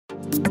Here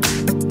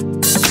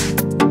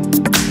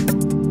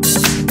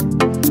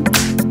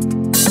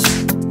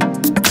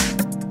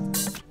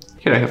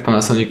I have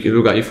PANASONIC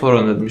Eluga A4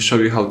 and let me show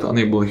you how to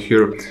enable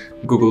here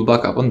Google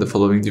Backup on the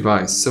following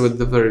device. So at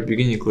the very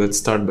beginning, let's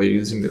start by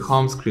using the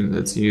home screen.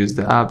 Let's use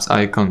the apps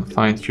icon,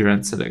 find here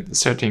and select the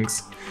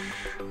settings.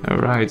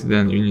 Alright,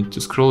 then you need to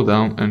scroll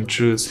down and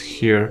choose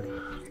here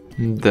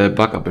the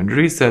backup and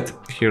reset.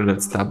 Here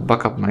let's tap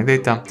backup my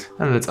data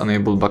and let's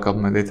enable backup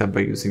my data by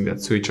using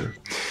that switcher.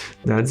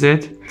 That's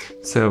it.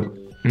 So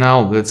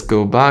now let's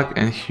go back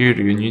and here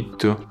you need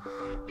to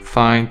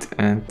find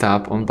and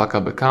tap on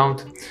backup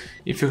account.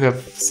 If you have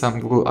some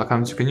Google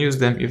accounts, you can use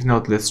them. If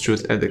not, let's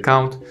choose add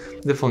account.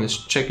 The phone is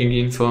checking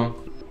info.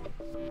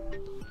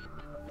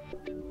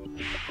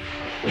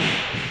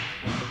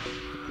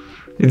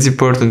 It's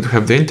important to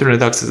have the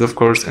internet access, of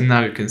course, and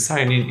now you can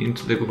sign in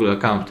into the Google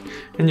account.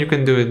 And you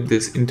can do it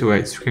this in two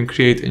ways. You can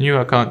create a new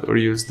account or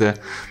use the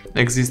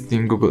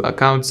existing Google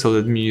account. So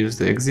let me use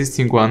the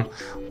existing one.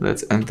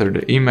 Let's enter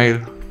the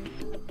email.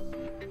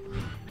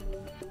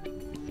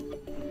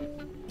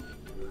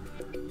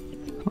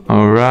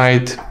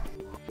 Alright.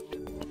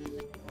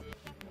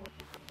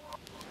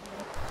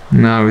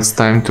 Now it's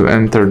time to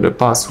enter the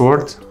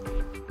password.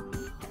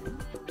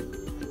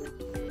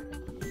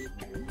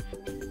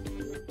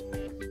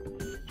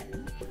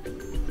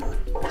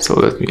 So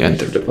let me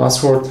enter the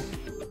password.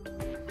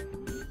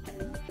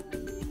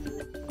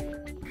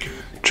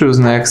 Choose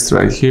next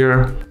right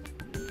here.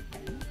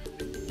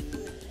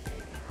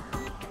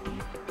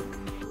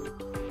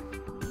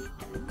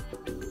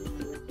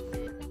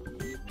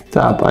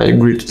 Tap I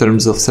agree to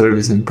terms of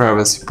service and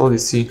privacy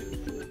policy.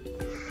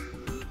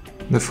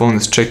 The phone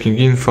is checking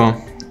info.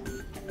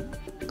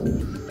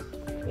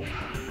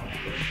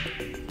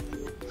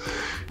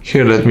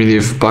 Here let me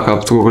leave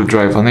backup to Google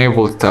Drive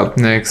enabled, tap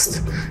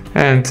next,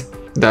 and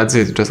that's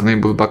it. Just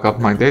enable backup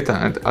my data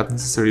and add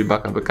necessary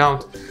backup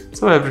account.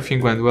 So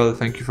everything went well.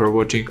 Thank you for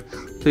watching.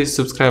 Please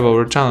subscribe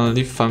our channel and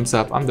leave thumbs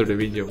up under the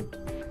video.